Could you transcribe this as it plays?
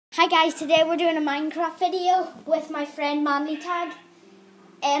Hi guys, today we're doing a Minecraft video with my friend Manlytag.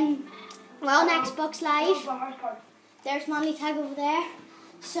 We're on Xbox Live. There's Manlytag over there.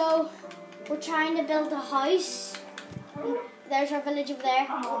 So we're trying to build a house. There's our village over there.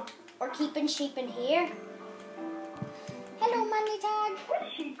 We're keeping sheep in here. Hello Manlytag. Where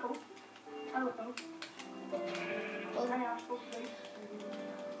did she go? I don't know.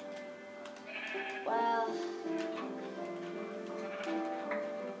 Well,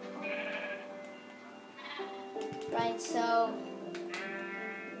 right, so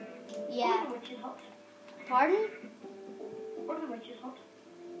yeah. Where's the witch's hut? Pardon? Where's the witch's hut?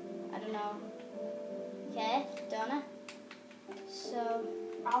 I don't know. Okay, Donna. So,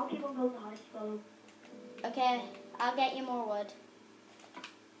 I'll keep on building the house, so okay, I'll get you more wood.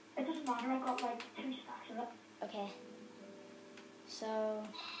 it doesn't matter, I've got like 2 stacks of it. Okay. So,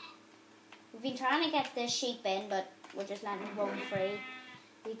 we've been trying to get this sheep in, but we're just letting them roam free.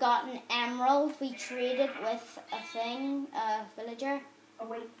 We got an emerald. We traded with a villager. Oh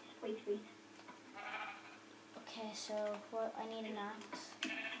wait. Okay, so what? I need an axe.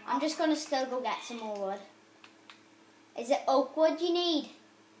 I'm just gonna still go get some more wood. Is it oak wood you need?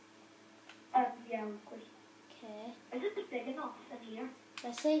 Yeah, of course. Okay. Is it big enough in here?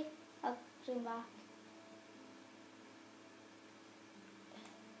 Let's see. I'll zoom back.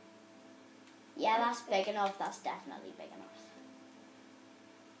 Yeah, that's big enough. That's definitely big enough.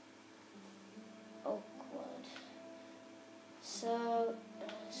 Oak wood. So,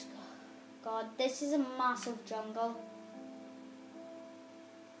 God, this is a massive jungle.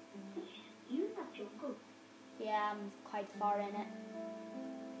 You in that jungle? Yeah, I'm quite far in it.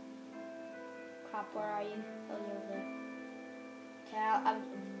 Crap, where are you? Oh, you're over there. Okay,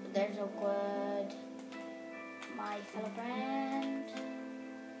 there's oak wood. My fellow friend.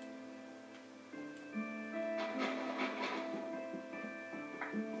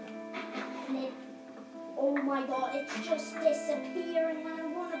 Oh my God, it's just disappearing when I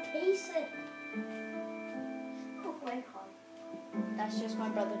want to piece it. Oh my God. That's just my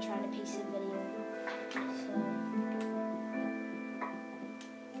brother trying to piece a video. So.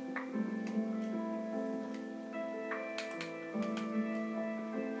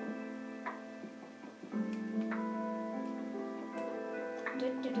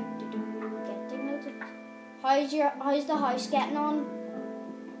 Getting noted. How's the house getting on?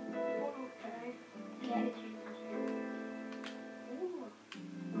 Okay.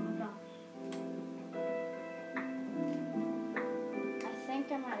 I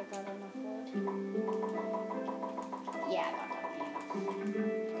think I might have got enough wood. Yeah, I got enough.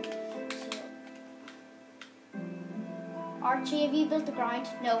 So, Archie, have you built the ground?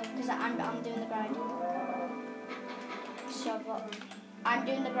 No, because I'm doing the ground. Shovel. I'm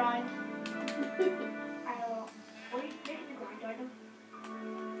doing the ground. What are you making the ground out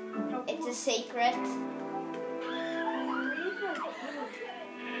of? It's a secret.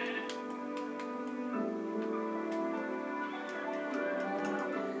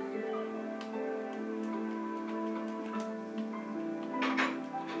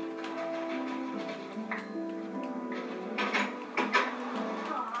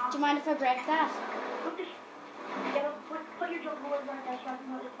 Do you mind if I break that? Put your jungle wood right there so I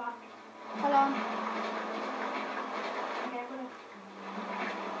can put it back. Hold on. Okay, I'm gonna...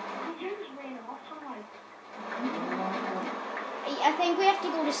 Did you just rain off somehow? I think we have to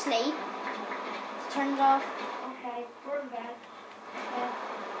go to sleep. Turn it off. Okay, we're in bed.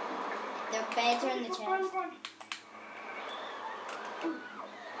 The beds are in the chest.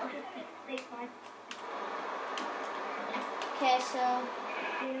 Okay, sleep fine. Okay, so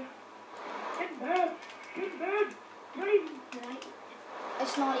In bed! In bed! Not even night.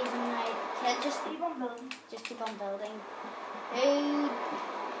 it's not even night. Okay, just Keep on building. keep on building. It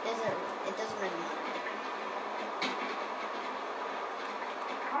doesn't really matter.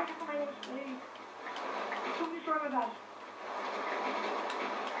 Hard to find this food. Somebody's throwing my bed.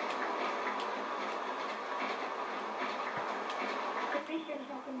 The fish is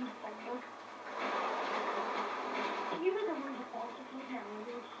not in the center. Can you build a roof of walls to come down?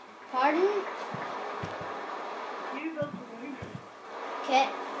 Pardon? You built the roof. Okay.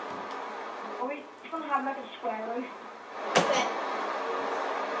 Or we gonna have like a square roof. Okay.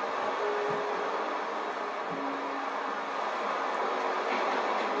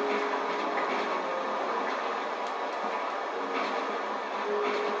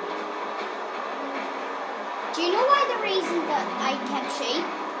 Do you know why the reason that I kept sheep?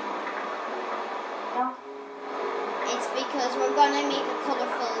 No? It's because we're gonna make a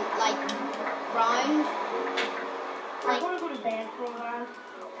colourful, like, ground. I wanna go to bed for a while.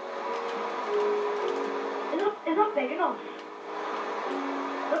 Is that big enough?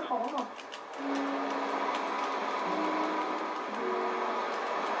 Looks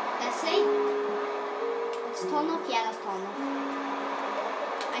tall enough? Yeah, that's tall enough.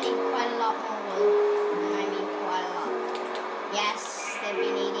 I need quite a lot more wool. And I mean quite a lot. Yes, they've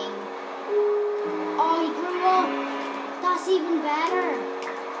been eating. Oh, he grew up. That's even better.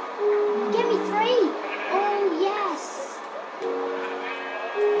 Give me 3. Oh, yes.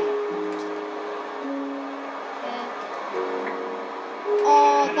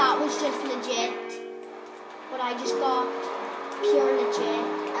 Oh, that was just legit. But I just got pure legit.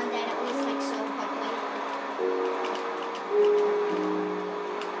 And then it was like so ugly.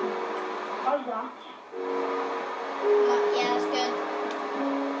 How's that? Yeah, that's good.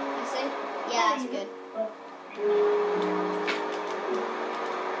 I see? Yeah, that's good.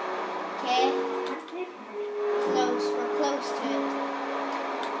 Okay. Close. We're close to it.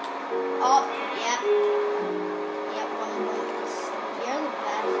 Oh, yep. Yep, one of them is. You're the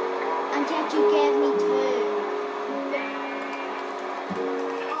best. And yet you gave me 2.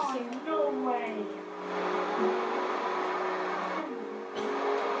 Oh, no way.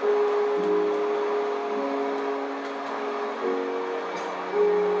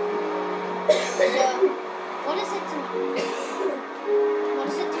 So, what is it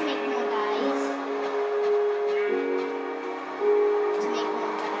to make more guys? To make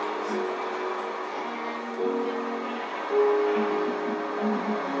more guys.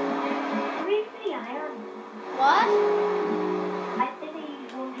 Where's the iron? What? I think he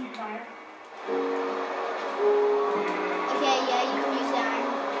won't be fire. Okay, yeah, you can use the iron.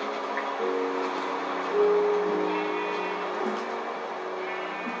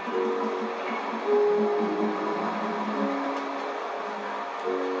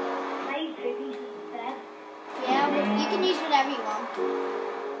 I use 3 pieces instead. Yeah, well, you can use whatever you want.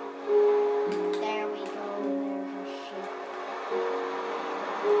 There we go. There's our sheep.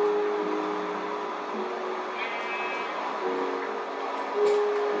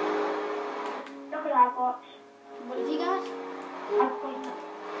 Look what I've got. What have you got? I've got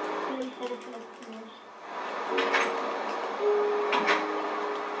really citizen tools.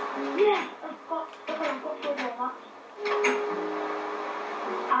 Yes, I've got 4 donuts.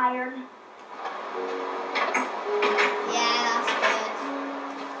 Iron. Yeah, that's good.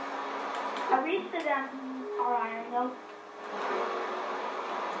 I wasted our iron though.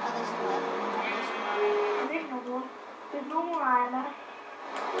 Oh, there's blood. There's another one. There's no more iron left.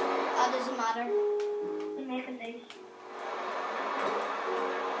 Oh, doesn't matter. I'm making these.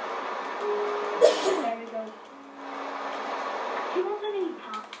 There we go. Do you want any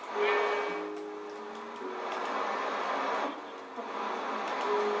pop?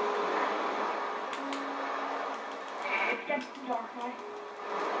 It's getting dark now.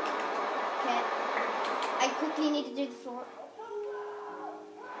 Okay. I quickly need to do the floor.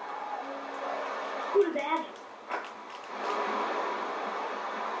 Go to bed.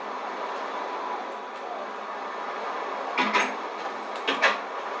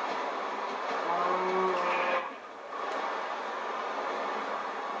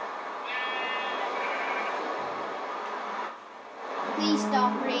 Please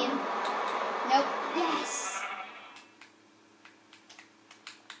stop rain. Nope. Yes.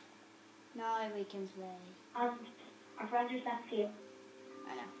 Now we can play. And our friend just left here. I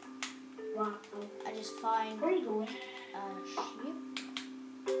know. Wow. I just find Where are you going? sheep.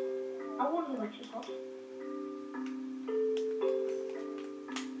 I want to let you talk.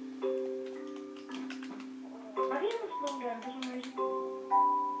 I didn't slow down for some reason.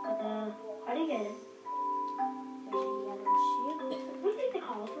 But how do you get in? There's a yellow sheep. We take the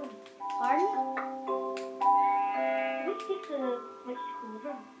cauldron. Pardon? We take the witch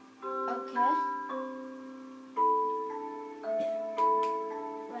cauldron. Okay.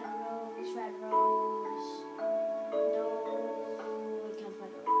 Red rose, red rose. No, we can't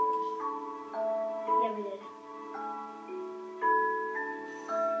find a red rose. Yeah, we did.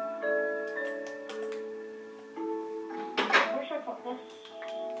 Where should I put this?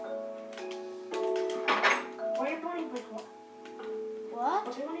 Where are you going with what? What?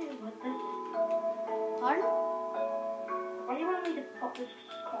 What do you want me to do with this? Pardon? Where do you want me to put this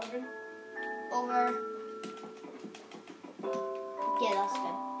cauldron? Over. Yeah, that's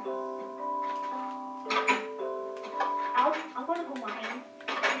good. I'm gonna go mine.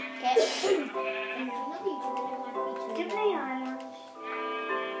 Okay. Give me irons.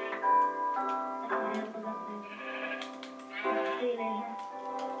 See you later.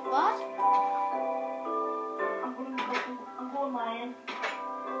 What? I'm going mine.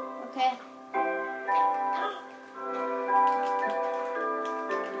 Okay.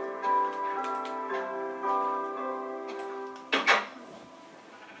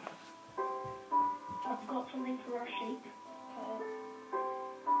 I've got something for our sheep.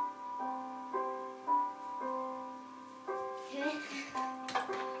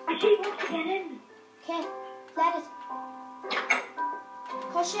 she wants to get in. Okay, let it.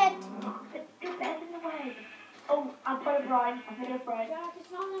 Push it. Your bed's in the way. Oh, I'll put it right. I'll put it right. Jack,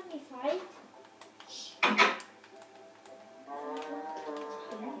 it's not letting me fight. Shh.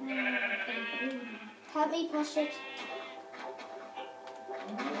 Help me push it.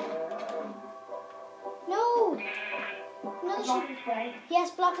 No! Another Block sheep. its way.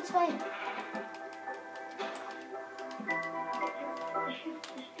 Yes, block its way. There we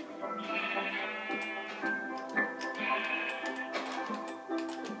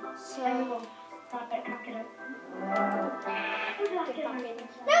So, go. That bit can't get out. Who's that get back getting in. out?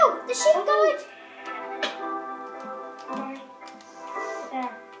 No! The sheep got it! Sorry.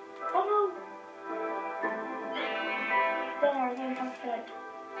 There. Oh no! There, that's good.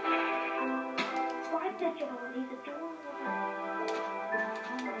 Why did you all leave the door open?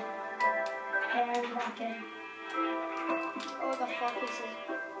 There, back in. Oh, the fuck is it?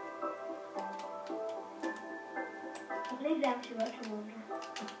 I believe them two are to wander.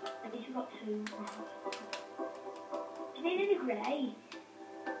 At least we got two. Do you need any grey?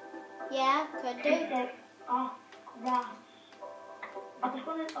 Yeah, could do. Oh, grass. I was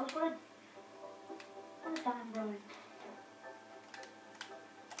gonna damn brown.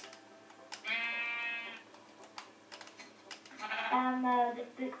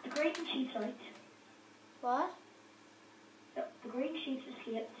 The green sheep's out. What? The green sheep's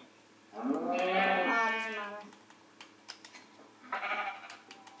escaped. Oh, doesn't matter.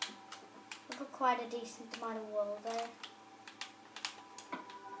 We've got quite a decent amount of wool there.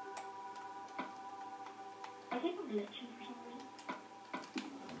 I think I'm glitching for some reason.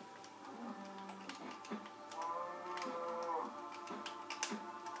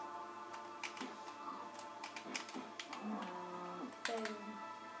 Boom.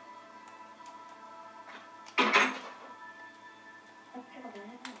 That's terrible,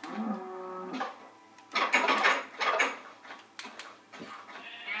 isn't it?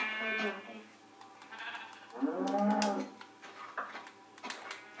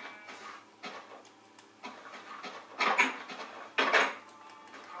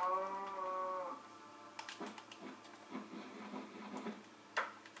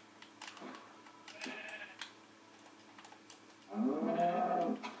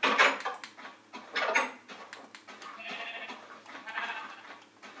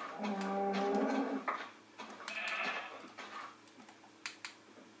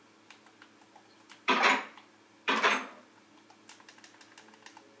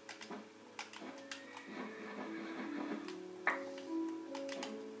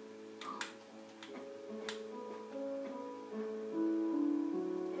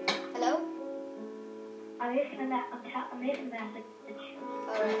 Hello? I'm making a message.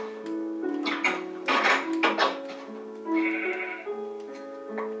 Alright.